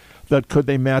thing that could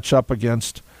they match up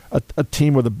against a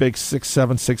team with a big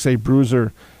 6'7", 6'8"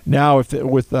 bruiser. Now, with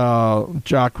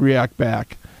Jock Riak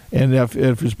back, and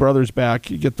if his brother's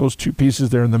back, you get those 2 pieces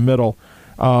there in the middle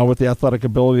with the athletic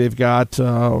ability they've got.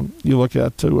 You look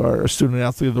at our student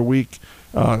athlete of the week,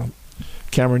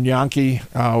 Cameron Yankee,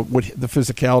 what the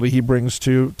physicality he brings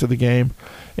to the game,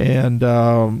 and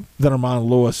then Armand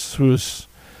Lewis, who's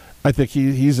I think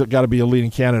he's got to be a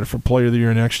leading candidate for Player of the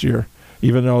Year next year.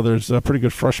 Even though there's a pretty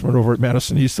good freshman over at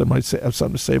Madison East that might have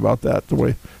something to say about that, the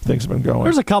way things have been going.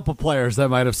 There's a couple players that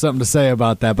might have something to say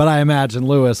about that, but I imagine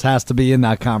Lewis has to be in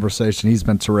that conversation. He's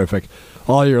been terrific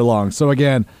all year long. So,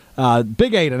 again,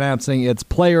 Big Eight announcing its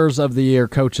Players of the Year,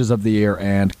 Coaches of the Year,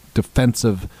 and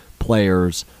Defensive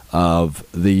Players of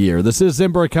the Year. This is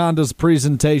Zimbrick Honda's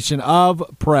presentation of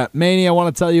Prep Mania. I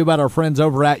want to tell you about our friends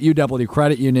over at UW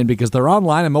Credit Union because their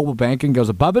online and mobile banking goes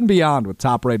above and beyond with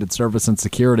top-rated service and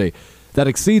security that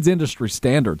exceeds industry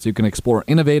standards. You can explore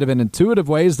innovative and intuitive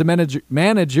ways to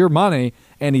manage your money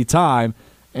anytime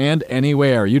and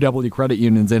anywhere. UW Credit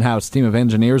Union's in-house team of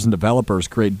engineers and developers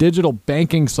create digital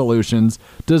banking solutions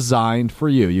designed for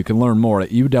you. You can learn more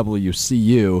at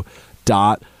uwcu.org.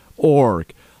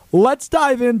 Let's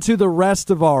dive into the rest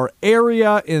of our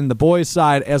area in the boys'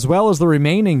 side as well as the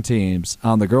remaining teams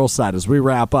on the girls' side as we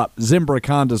wrap up Zimbrick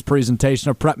Honda's presentation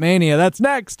of Prep Mania. That's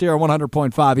next here on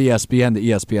 100.5 ESPN, the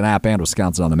ESPN app, and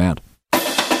Wisconsin On Demand.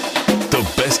 The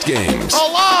best games. A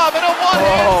lob and a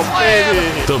one-hand slam.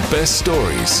 Baby. The best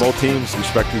stories. Both teams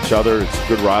respect each other. It's a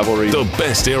good rivalry. The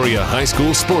best area high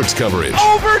school sports coverage.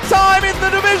 Overtime in the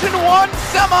Division I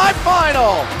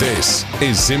semifinal. This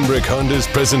is Zimbrick Honda's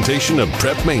presentation of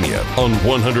Prep Mania on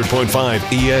 100.5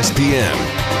 ESPN.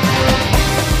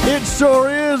 It sure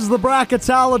is. is the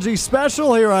Bracketology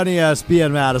Special here on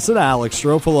ESPN Madison. Alex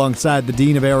Strouf alongside the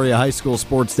Dean of Area High School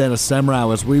Sports, Dennis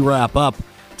Semrau, as we wrap up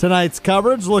tonight's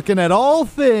coverage, looking at all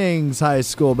things high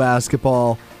school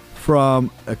basketball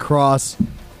from across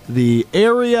the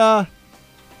area.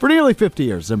 For nearly 50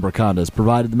 years, Zimbrick Honda has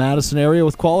provided the Madison area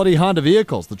with quality Honda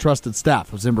vehicles. The trusted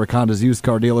staff of Zimbrick Honda's used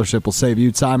car dealership will save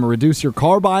you time and reduce your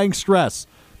car buying stress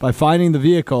by finding the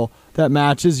vehicle that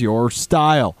matches your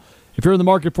style. If you're in the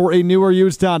market for a new or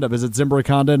used Honda, visit Zimbrick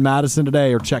Honda in Madison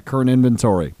today or check current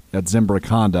inventory at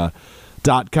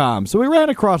ZimbrickHonda.com. So we ran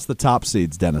across the top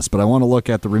seeds, Dennis, but I want to look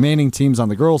at the remaining teams on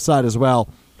the girls' side as well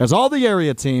as all the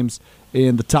area teams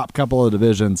in the top couple of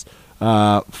divisions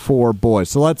for boys.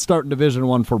 So let's start in Division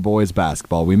I for boys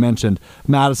basketball. We mentioned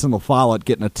Madison La Follette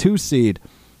getting a 2 seed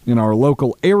in our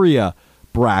local area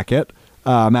bracket.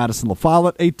 Madison La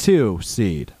Follette, a 2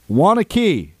 seed.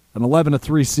 Wanakee, an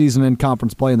 11-3 season in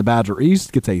conference play in the Badger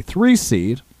East, gets a 3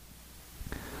 seed.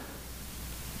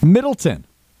 Middleton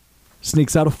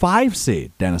sneaks out a 5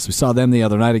 seed. Dennis, we saw them the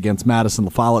other night against Madison La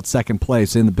Follette, second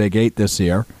place in the Big 8 this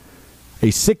year.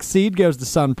 A 6 seed goes to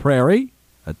Sun Prairie,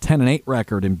 a 10-8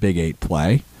 record in Big 8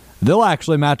 play. They'll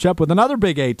actually match up with another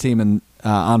Big 8 team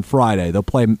on Friday. They'll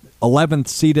play 11th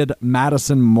seeded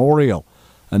Madison Memorial,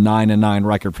 a 9-9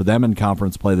 record for them in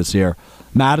conference play this year.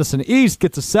 Madison East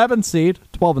gets a 7 seed,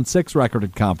 12-6 record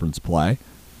in conference play.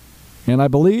 And I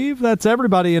believe that's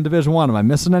everybody in Division I. Am I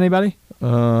missing anybody?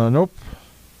 Nope.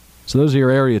 So those are your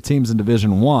area teams in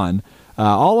Division I.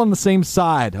 All on the same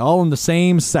side, all in the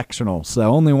same sectional. So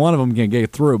only one of them can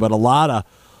get through, but a lot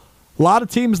of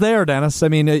teams there, Dennis. I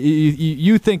mean,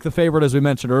 you think the favorite, as we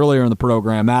mentioned earlier in the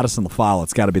program, Madison La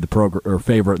Follette's got to be the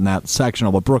favorite in that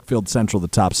sectional, but Brookfield Central the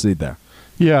top seed there.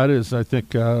 Yeah, it is. I think,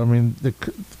 they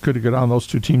could have got on those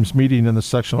two teams meeting in the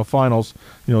sectional finals,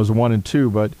 as 1 and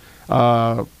 2. But,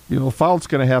 La Follette's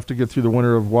going to have to get through the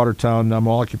winner of Watertown,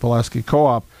 Milwaukee Pulaski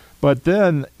Co-op. But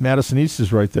then Madison East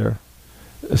is right there.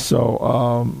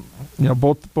 So,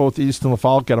 both East and La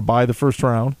Follette got to bye the first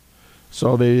round.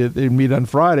 So they meet on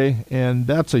Friday, and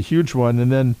that's a huge one.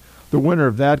 And then the winner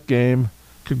of that game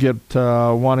could get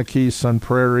Wanakee, Sun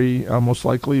Prairie, most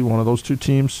likely, one of those two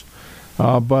teams.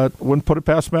 But wouldn't put it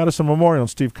past Madison Memorial and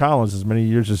Steve Collins as many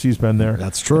years as he's been there.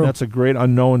 That's true. And that's a great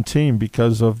unknown team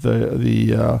because of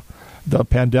the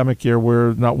pandemic year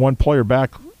where not one player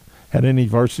back had any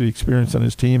varsity experience on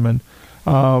his team. And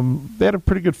they had a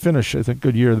pretty good finish, I think,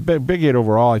 good year. The Big 8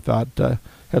 overall, I thought,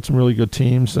 had some really good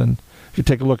teams. And if you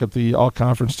take a look at the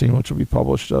all-conference team, which will be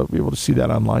published, you'll be able to see that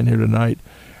online here tonight.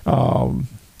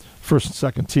 First and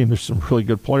second team, there's some really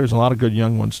good players and a lot of good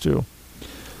young ones, too.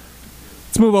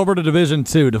 Let's move over to Division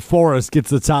II. DeForest gets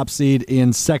the top seed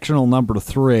in sectional number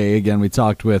 3. Again, we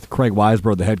talked with Craig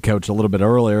Weisbrod, the head coach, a little bit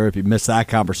earlier. If you missed that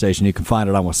conversation, you can find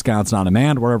it on Wisconsin On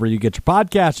Demand, wherever you get your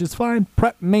podcast. Just find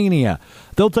Prep Mania.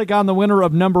 They'll take on the winner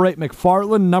of number 8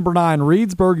 McFarland, number 9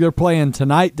 Reedsburg. They're playing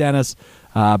tonight, Dennis.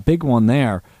 Big one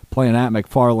there, playing at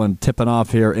McFarland, tipping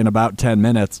off here in about 10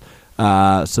 minutes.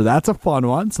 So that's a fun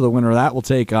one. So the winner of that will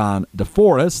take on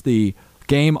DeForest, the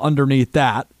game underneath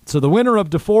that. So the winner of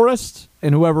DeForest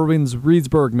and whoever wins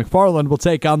Reedsburg McFarland will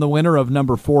take on the winner of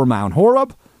number 4 Mount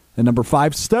Horeb and number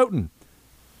 5 Stoughton.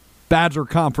 Badger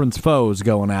Conference foes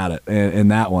going at it in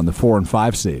that one, the 4 and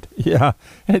 5 seed. Yeah,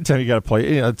 anytime you got to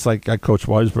play, it's like Coach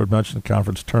Weisbrod mentioned the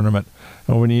conference tournament.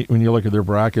 And when you look at their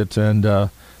bracket, and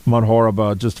Mount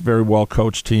Horeb, just a very well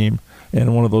coached team,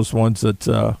 and one of those ones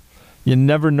that you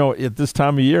never know at this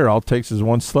time of year. All it takes is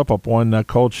one slip up, one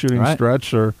cold shooting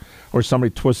stretch, or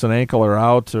somebody twists an ankle or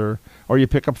out, or you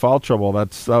pick up foul trouble.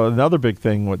 That's another big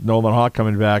thing with Nolan Hawk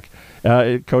coming back.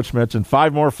 Coach mentioned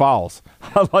 5 more fouls.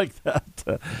 I like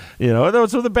that.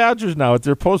 Those are the Badgers now at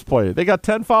their post play. They got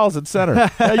 10 fouls at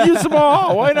center. Use them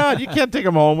all. Why not? You can't take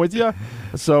them home with you.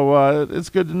 So it's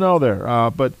good to know there.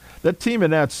 But that team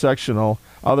in that sectional,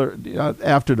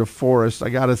 after DeForest, I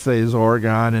got to say, is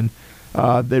Oregon.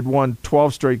 And they'd won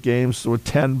 12 straight games with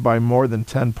 10 by more than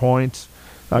 10 points.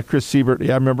 Chris Siebert,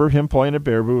 I remember him playing at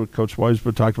Baraboo. Coach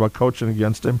Weisbrod talked about coaching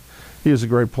against him. He is a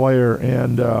great player.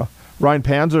 And Ryan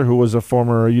Panzer, who was a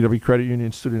former UW Credit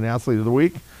Union Student Athlete of the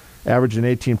Week, averaging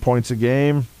 18 points a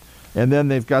game. And then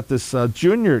they've got this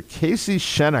junior, Casey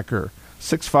Schenecker,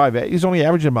 6'5". He's only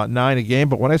averaging about 9 a game,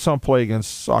 but when I saw him play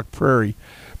against Sauk Prairie,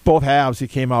 both halves, he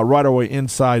came out right away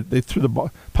inside. They threw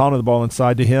pounded the ball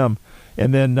inside to him.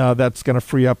 And then that's going to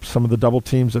free up some of the double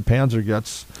teams that Panzer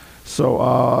gets.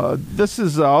 So this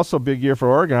is also a big year for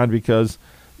Oregon because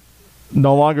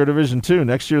No longer Division II.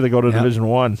 Next year they go to Division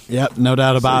I. Yep, no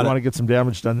doubt about it. You want to get some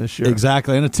damage done this year.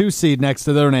 Exactly, and a 2 seed next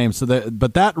to their name.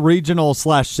 But that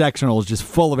regional/sectional is just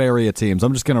full of area teams.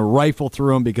 I'm just going to rifle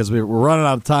through them because we're running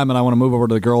out of time, and I want to move over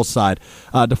to the girls' side.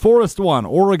 Deforest 1,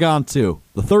 Oregon 2.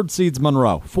 The 3rd seed's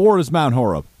Monroe. 4 is Mount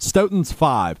Horeb. Stoughton's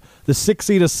 5. The 6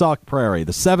 seed is Sauk Prairie.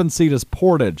 The 7 seed is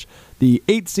Portage. The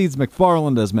 8 seed's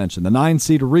McFarland, as mentioned. The 9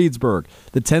 seed Reedsburg.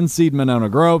 The 10 seed Monona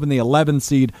Grove. And the 11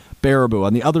 seed Baraboo.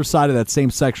 On the other side of that same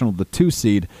sectional, the 2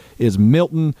 seed is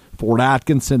Milton. Fort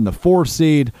Atkinson, the 4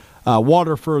 seed.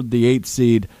 Waterford, the 8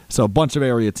 seed. So a bunch of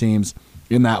area teams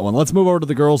in that one. Let's move over to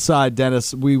the girls' side,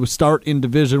 Dennis. We start in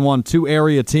Division I. 2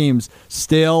 area teams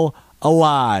still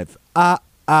alive.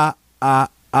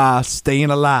 Staying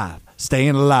alive.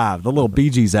 Staying alive. The little Bee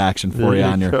Gees action for you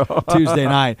on your Tuesday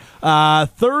night.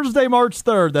 Thursday, March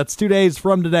 3rd. That's 2 days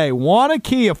from today.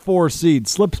 Wanakee, a 4 seed,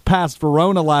 slips past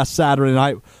Verona last Saturday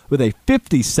night with a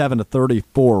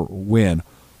 57-34 win.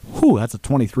 Whew, that's a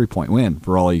 23-point win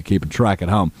for all you keeping track at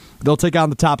home. They'll take on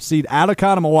the top seed,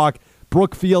 Attaconamowoc,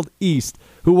 Brookfield East,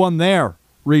 who won their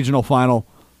regional final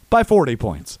by 40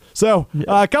 points. So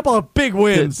a couple of big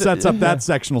wins sets up that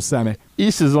sectional semi.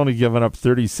 East has only given up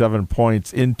 37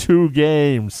 points in 2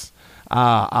 games.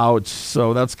 Ouch.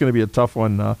 So that's going to be a tough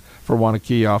one for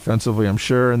Wanakee offensively, I'm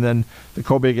sure. And then the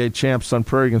Co-Big 8 champs, Sun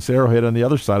Prairie against Arrowhead on the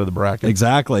other side of the bracket.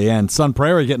 Exactly. And Sun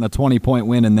Prairie getting a 20-point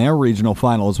win in their regional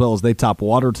final, as well as they top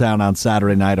Watertown on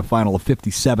Saturday night, a final of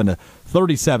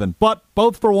 57-37. But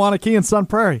both for Wanakee and Sun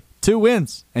Prairie, 2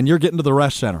 wins, and you're getting to the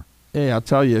rest center. Hey, I'll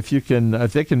tell you, if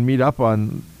they can meet up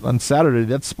on Saturday,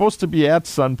 that's supposed to be at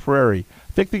Sun Prairie.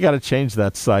 I think they got to change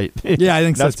that site. Yeah, I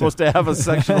think so. Not supposed to have a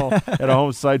sectional at a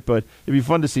home site, but it'd be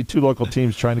fun to see 2 local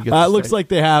teams trying to get. It looks like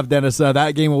they have, Dennis.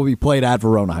 That game will be played at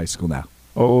Verona High School now.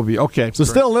 Oh, it will be okay. So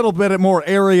still a little bit more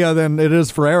area than it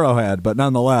is for Arrowhead, but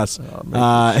nonetheless,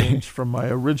 change from my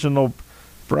original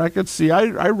bracket. See,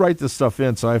 I write this stuff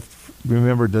in, so I've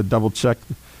remembered to double check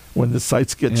when the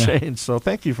sites get changed. So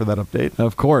thank you for that update.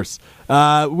 Of course.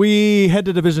 We head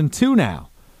to Division II now.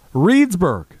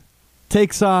 Reedsburg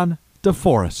takes on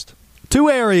DeForest. 2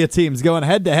 area teams going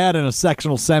head-to-head in a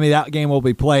sectional semi. That game will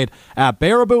be played at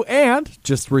Baraboo, and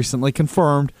just recently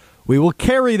confirmed, we will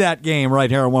carry that game right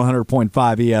here on 100.5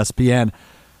 ESPN.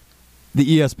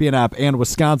 The ESPN app and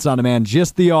Wisconsin On Demand,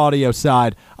 just the audio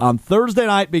side, on Thursday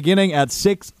night beginning at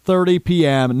 6:30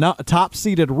 p.m.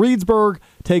 Top-seeded Reedsburg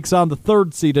takes on the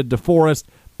 3rd-seeded DeForest.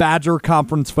 Badger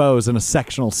Conference foes in a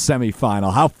sectional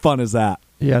semifinal. How fun is that?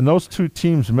 Yeah, and those 2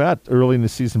 teams met early in the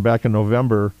season back in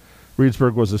November.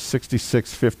 Reedsburg was a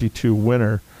 66-52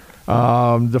 winner.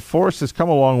 DeForest has come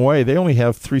a long way. They only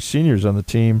have 3 seniors on the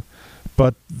team,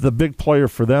 but the big player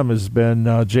for them has been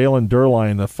Jalen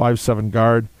Durline, the 5'7"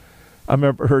 guard. I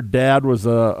remember her dad was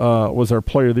our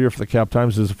player of the year for the Cap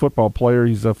Times as a football player.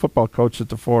 He's a football coach at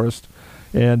DeForest,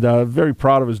 and very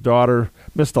proud of his daughter.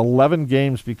 Missed 11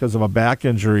 games because of a back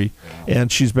injury, and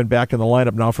she's been back in the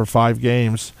lineup now for 5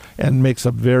 games and makes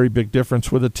a very big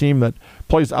difference with a team that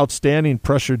plays outstanding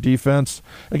pressure defense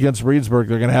against Reedsburg.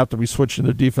 They're going to have to be switching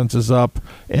their defenses up,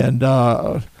 and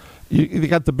you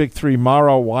got the big 3,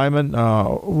 Mara Weeman,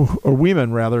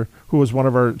 who was one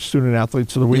of our student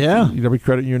athletes of the week, UW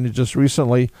Credit Union just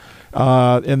recently,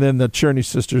 and then the Cherney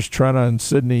sisters, Trenna and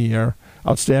Sydney, are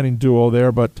outstanding duo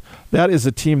there. But that is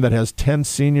a team that has 10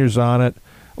 seniors on it.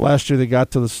 Last year they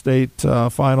got to the state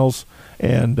finals,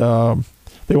 and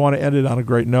they want to end it on a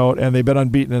great note, and they've been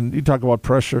unbeaten. And you talk about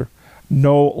pressure,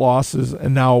 no losses,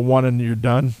 and now 1 and you're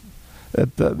done.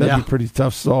 That'd be pretty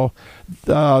tough. So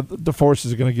DeForest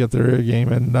is going to get their A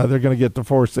game, and they're going to get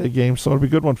DeForest A game, so it'll be a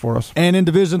good one for us. And in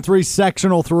Division III,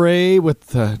 Sectional 3,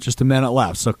 with just a minute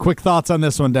left. So quick thoughts on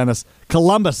this one, Dennis.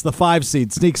 Columbus, the 5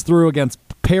 seed, sneaks through against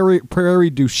Prairie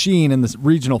du Chien in this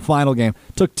regional final game.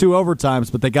 Took 2 overtimes,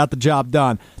 but they got the job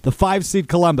done. The 5 seed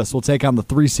Columbus will take on the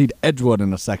 3 seed Edgewood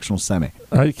in a sectional semi.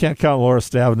 You can't count Laura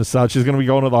Stavinus out. She's going to be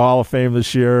going to the Hall of Fame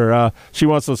this year. She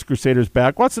wants those Crusaders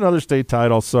back. Wants another state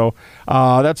title, so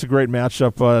that's a great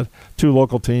matchup. 2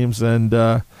 local teams,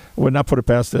 and would not put it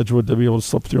past Edgewood to be able to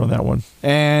slip through on that one.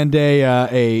 And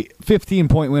a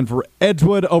 15-point win for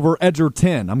Edgewood over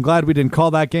Edgerton. I'm glad we didn't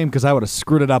call that game because I would have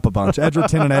screwed it up a bunch.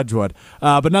 Edgerton and Edgewood.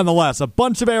 But nonetheless, a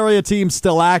bunch of area teams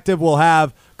still active. We'll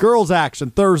have girls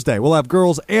action Thursday. We'll have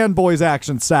girls and boys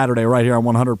action Saturday right here on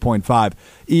 100.5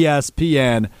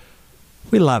 ESPN.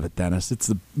 We love it, Dennis. It's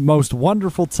the most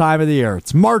wonderful time of the year.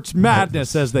 It's March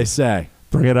Madness, as they say.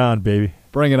 Bring it on, baby.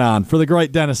 Bring it on. For the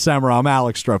great Dennis Semrau, I'm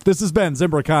Alex Strouf. This has been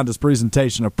Zimbrick Honda's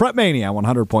presentation of Prep Mania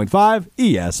 100.5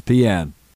 ESPN.